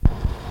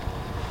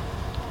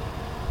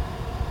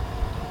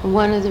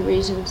One of the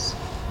reasons.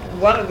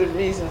 One of the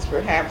reasons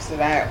perhaps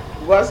that I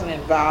wasn't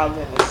involved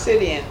in the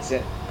sit-ins,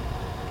 and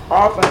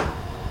often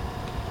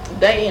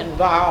they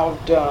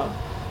involved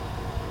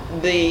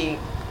the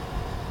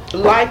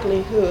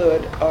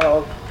likelihood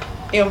of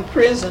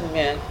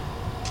imprisonment,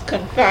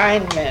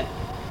 confinement,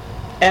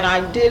 and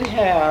I did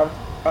have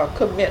a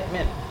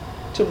commitment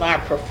to my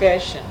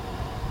profession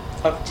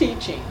of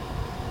teaching,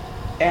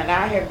 and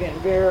I have been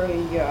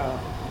very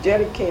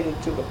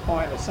dedicated to the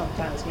point of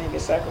sometimes maybe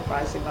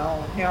sacrificing my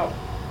own health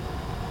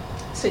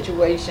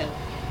situation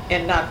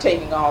and not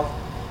taking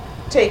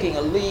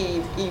a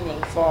leave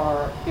even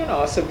for,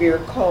 a severe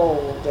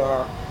cold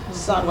or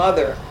some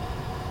other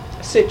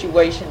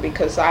situation,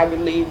 because I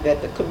believe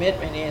that the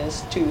commitment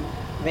is to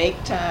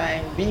make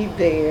time, be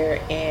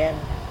there, and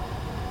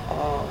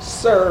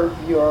serve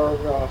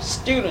your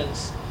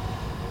students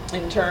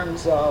in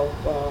terms of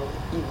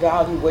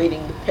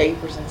evaluating the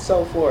papers and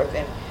so forth.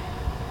 And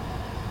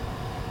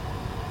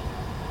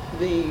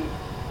the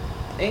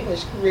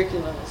English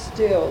curriculum is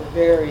still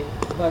very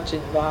much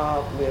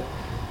involved with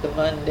the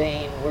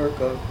mundane work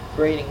of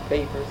grading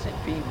papers and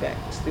feedback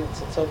to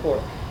students and so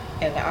forth.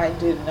 And I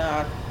did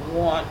not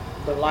want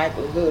the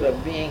likelihood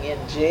of being in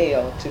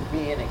jail to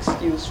be an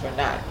excuse for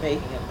not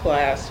making a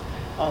class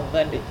on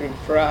Monday through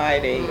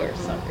Friday or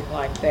something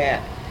like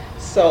that.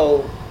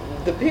 So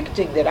the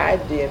picketing that I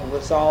did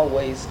was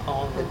always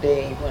on the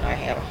day when I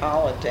had a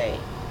holiday,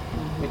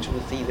 which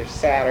was either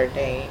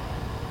Saturday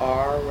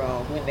or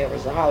when there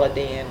was a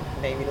holiday, and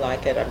maybe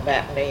like at a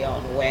matinee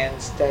on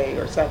Wednesday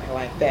or something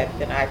like that,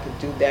 then I could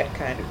do that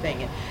kind of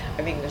thing. And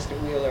I think Mr.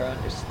 Wheeler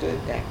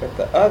understood that. But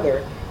the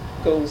other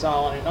goes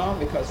on and on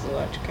because the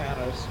lunch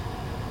counters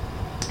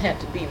had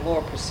to be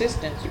more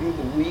persistent through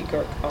the week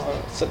or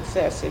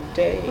successive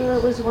days. Well,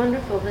 it was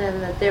wonderful then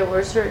that there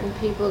were certain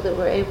people that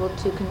were able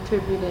to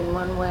contribute in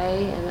one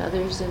way and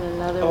others in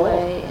another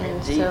way,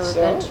 and so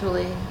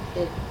eventually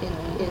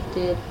it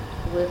did,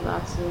 with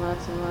lots and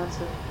lots and lots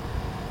of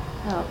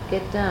help,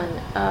 get done.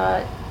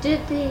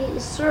 Did the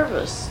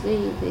service,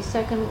 the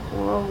Second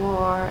World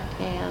War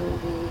and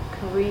the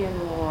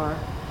Korean War,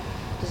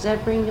 does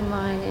that bring to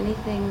mind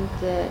anything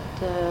that,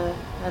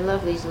 I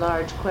love these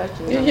large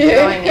questions I'm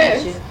throwing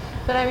at you,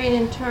 but I mean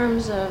in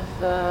terms of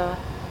the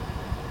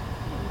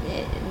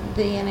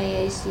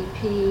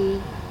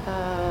NAACP?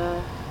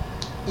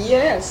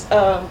 Yes,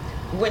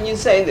 when you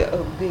say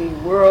the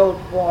World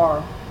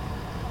War,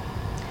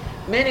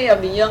 many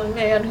of the young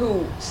men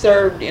who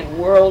served in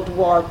World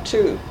War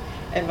II,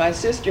 and my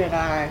sister and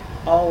I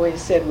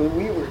always said, well,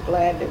 we were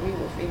glad that we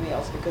were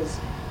females, because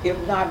if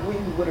not, we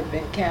would have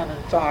been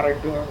cannon fodder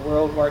during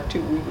World War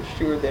II. We were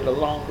sure that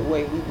along the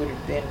way we would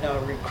have been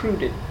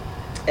recruited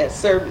as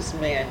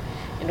servicemen,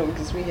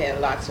 because we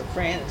had lots of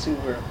friends who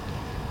were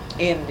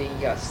in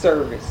the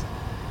service.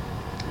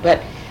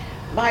 But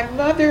my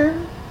mother,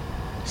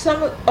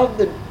 some of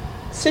the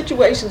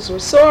situations were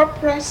so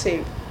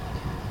oppressive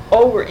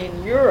over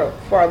in Europe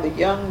for the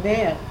young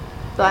men,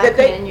 Black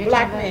men,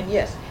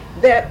 yes,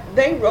 that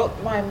they wrote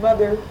my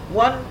mother,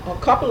 a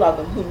couple of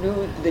them who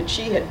knew that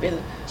she had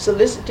been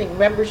soliciting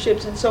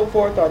memberships and so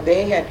forth, or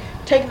they had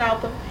taken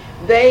out them.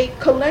 They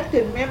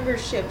collected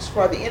memberships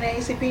for the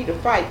NAACP to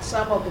fight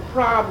some of the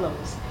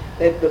problems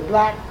that the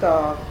black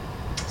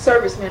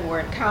servicemen were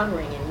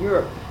encountering in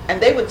Europe,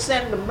 and they would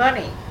send the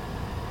money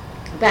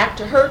back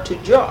to her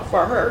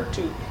for her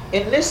to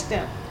enlist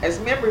them as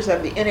members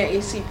of the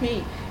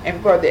NAACP,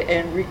 and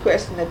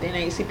requesting that the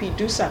NAACP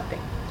do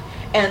something.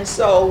 And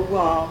so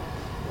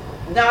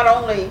not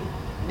only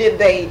did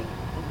they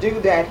do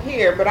that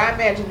here, but I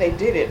imagine they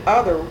did it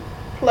other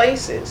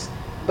places.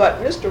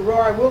 But Mr.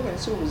 Roy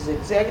Wilkins, who was the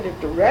executive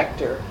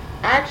director,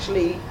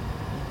 actually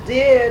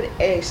did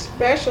a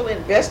special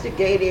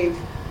investigative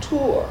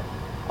tour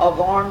of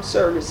armed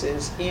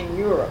services in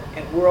Europe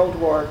in World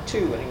War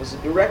II, and it was a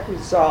direct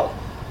result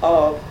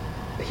of,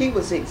 he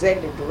was the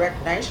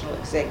national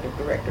executive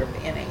director of the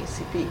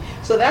NAACP.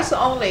 So that's the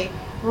only.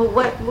 Well,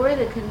 what were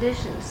the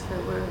conditions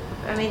that were?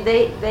 I mean,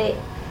 they had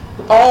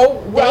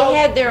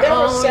their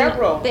own. Were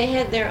several. They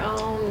had their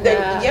own.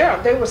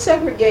 They were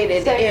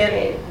segregated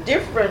in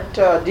different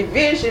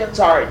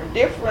divisions or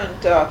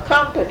different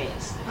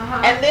companies.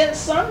 And then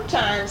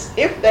sometimes,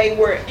 if they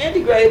were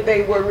integrated,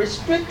 they were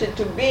restricted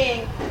to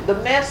being the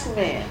mess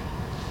men.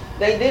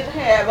 They didn't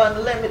have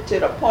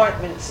unlimited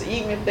appointments,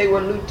 even if they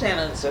were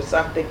lieutenants or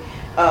something.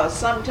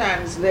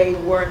 Sometimes they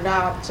were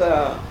not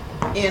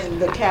in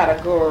the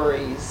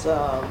categories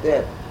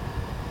that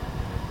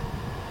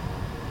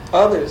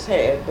others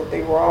had, but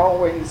they were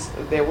always,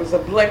 there was a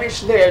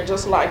blemish there,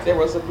 just like there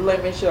was a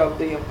blemish of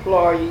the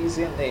employees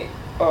in the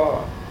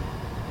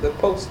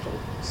postal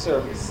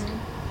service.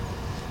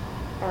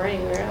 Or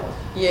anywhere else.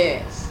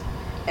 Yes.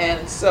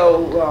 And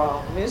so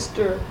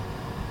Mr.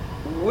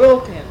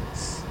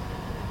 Wilkins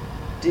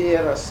did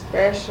a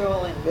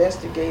special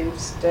investigative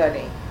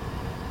study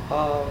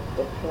of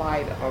the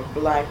plight of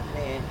black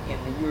men in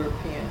the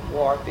European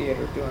war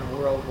theater during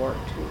World War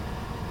II.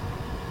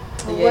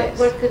 Well, Yes.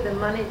 What could the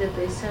money that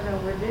they sent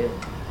over do?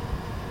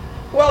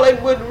 Well,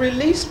 it would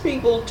release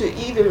people to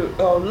either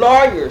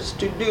lawyers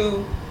to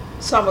do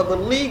some of the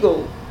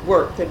legal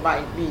work that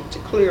might be to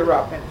clear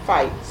up and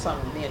fight some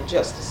of the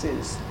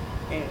injustices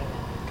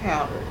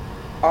encountered,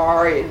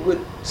 or it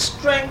would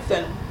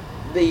strengthen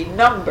the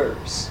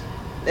numbers,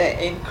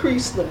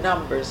 increase the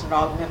numbers and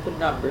augment the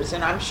numbers.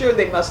 And I'm sure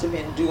they must have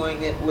been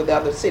doing it with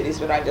other cities,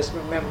 but I just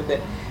remember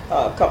that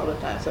a couple of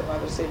times her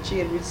mother said she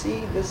had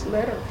received this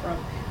letter from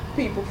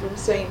people from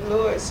St.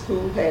 Louis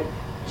who had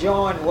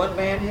joined. One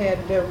man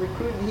had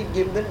recruited, he'd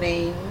give the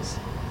names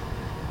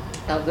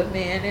of the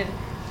men and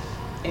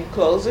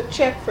enclose a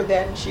check for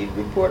that, and she'd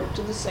report it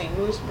to the St.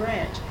 Louis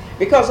branch.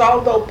 Because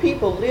although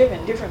people live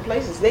in different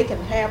places, they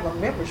can have a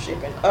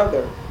membership in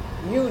other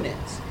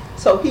units.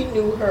 So he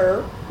knew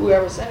her,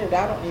 whoever sent it,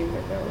 I don't even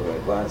remember who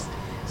it was.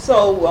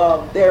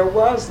 So there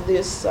was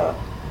this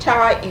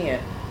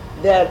tie-in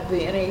that the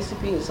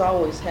NAACP has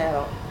always had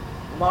a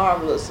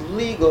marvelous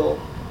legal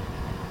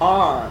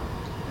arm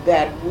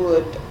that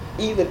would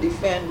either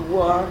defend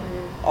one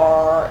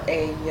or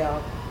a...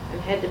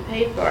 and had to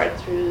pay for it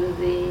through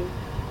the...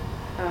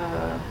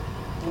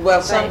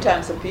 well,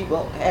 sometimes the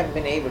people haven't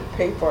been able to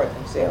pay for it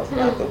themselves,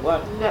 not the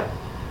one... No,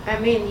 I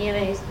mean,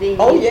 the...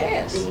 Oh,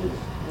 yes.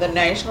 The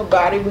national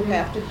body would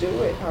have to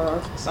do it,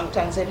 or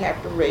sometimes they'd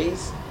have to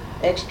raise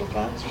extra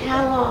funds.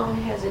 How long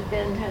has it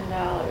been $10?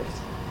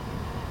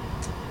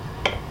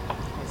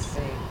 Let's see.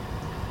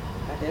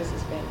 I guess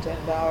it's been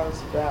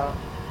 $10 about...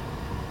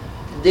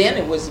 Then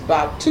it was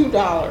about $2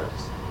 Yeah,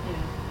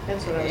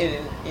 that's what I was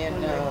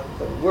in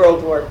the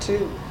World War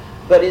II.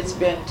 But it's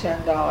been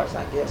 $10,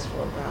 I guess,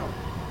 for about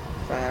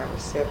 5 or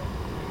 7 years.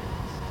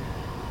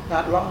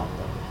 Not long,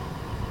 though.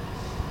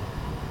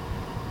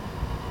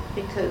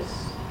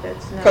 Because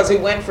that's not... Because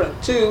it went from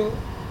 2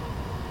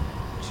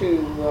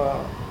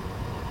 to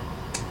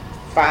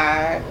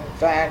 5, and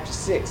 5 to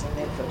 6, and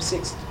then from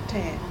 6 to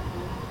 10.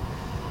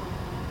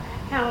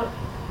 How...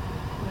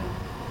 Well,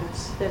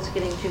 that's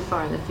getting too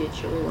far in the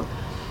future. We will...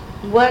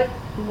 What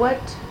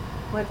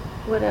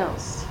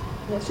else?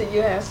 Let's see,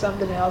 you asked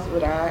something else,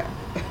 but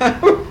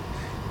I'm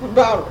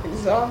about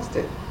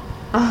exhausted.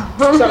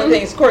 Some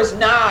things, of course,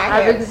 now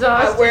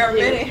I wear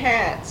many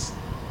hats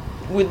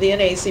with the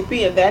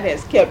NAACP, and that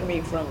has kept me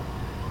from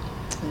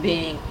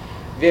being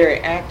very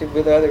active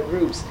with other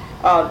groups.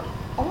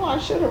 I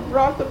should have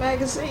brought the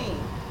magazine.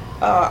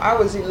 I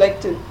was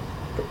elected,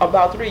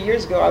 about 3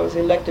 years ago, I was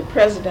elected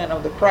president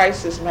of the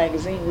Crisis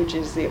magazine, which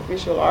is the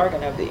official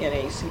organ of the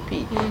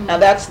NAACP. Mm-hmm. Now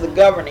that's the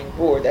governing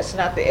board, that's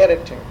not the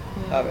editor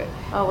of it.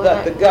 Oh,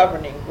 well, the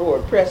governing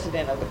board,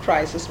 president of the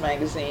Crisis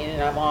magazine,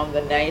 and I'm on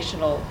the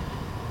national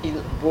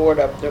board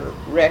of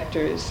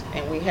directors,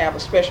 and we have a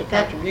special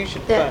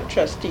contribution fund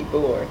trustee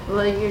board.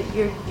 Well,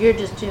 you're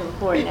just too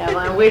important,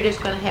 Evelyn. We're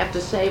just going to have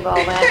to save all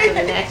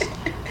that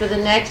for the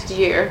next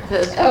year,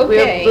 because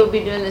we'll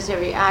be doing this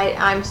every.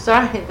 I'm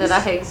sorry that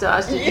I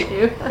exhausted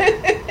you, but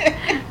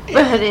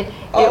it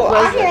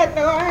I had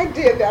no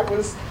idea that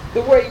was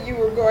the way you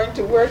were going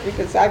to work,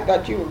 because I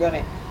thought you were going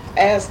to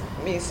ask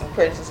me some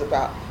questions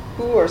about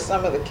who are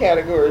some of the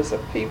categories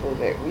of people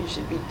that we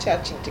should be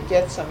touching to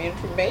get some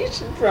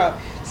information from.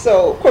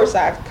 So, of course,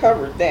 I've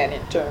covered that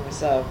in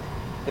terms of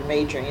the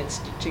major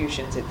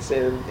institutions that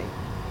serve the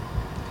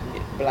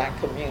black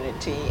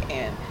community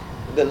and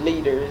the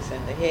leaders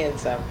and the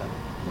heads of them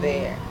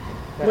there.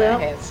 But I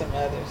had some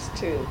others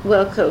too.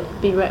 Well,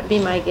 be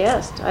my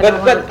guest. I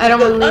don't want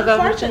to live the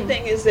unfortunate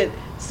thing is that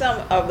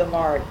some of them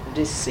are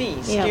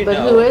deceased. Yeah, you but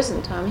know. Who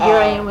isn't? Here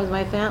I am with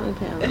my fountain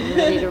pen. I'm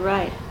ready to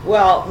write.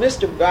 Well,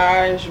 Mr.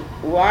 Bige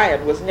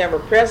Wyatt was never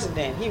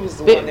president. He was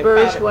the one that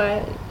founded.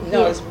 Wyatt?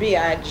 No, it's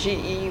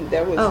B-I-G-E.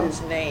 That was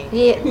his name.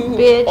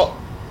 Bige?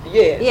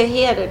 Yes. Yeah,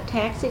 he had a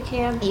taxi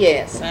cab?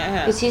 Yes.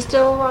 Is he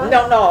still alive?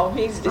 No,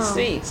 he's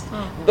deceased.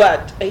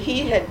 But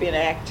he had been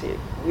active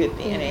with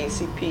the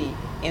NAACP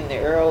in the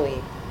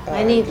early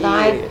I need years.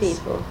 live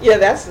people. Yeah,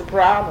 that's the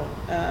problem.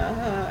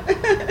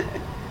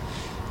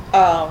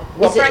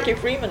 Frankie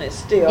Freeman is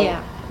still.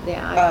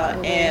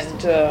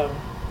 And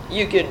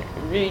you can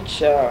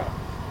reach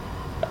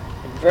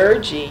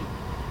Virgie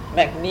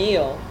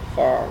McNeil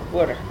for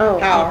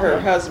how her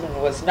husband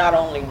was not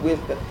only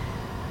with the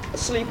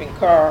sleeping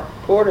car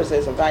porters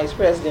as a vice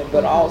president,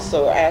 but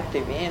also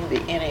active in the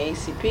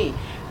NAACP,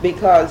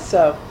 because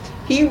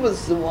he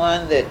was the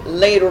one that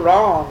later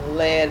on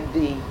led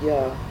the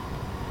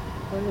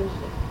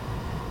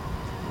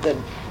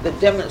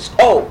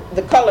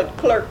the colored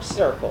clerk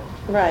circle.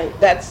 Right.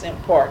 That's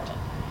important,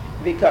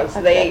 because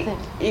they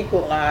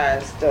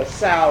equalized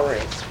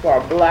salaries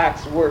for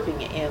blacks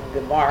working in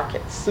the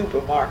markets,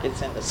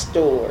 supermarkets, and the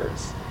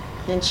stores.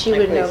 And she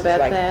would know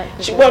about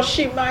that?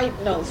 She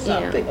might know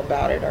something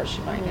about it, or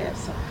she might have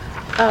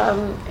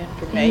some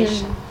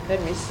information.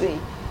 Let me see.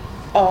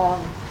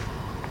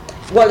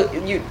 Well,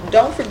 you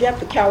don't forget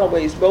the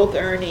Callaways, both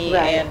Ernie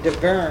and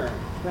DeVerne.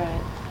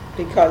 Right.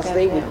 Because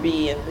they would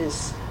be in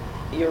this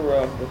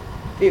era of the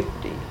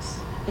 50s.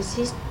 Is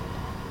he?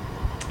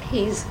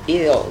 He's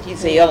ill.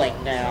 He's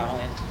ailing now,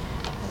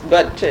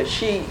 but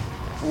she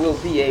will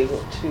be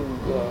able to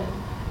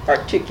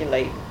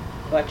articulate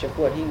much of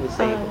what he was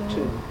able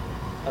to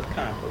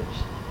accomplish.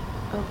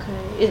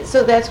 Okay.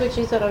 So that's what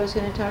you thought I was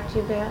going to talk to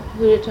you about?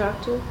 Who to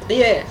talk to?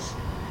 Yes.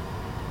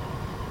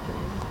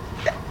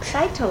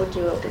 I told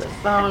you over the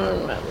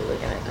phone what we were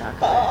going to talk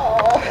about.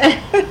 Oh.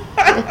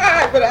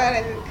 But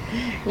I didn't.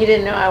 You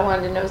didn't know I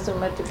wanted to know so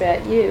much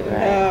about you, right?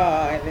 No,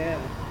 I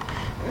didn't.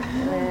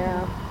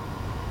 Well,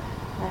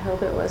 I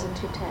hope it wasn't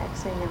too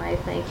taxing, and I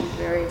thank you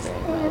very,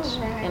 very much.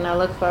 All right. And I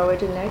look forward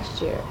to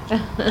next year.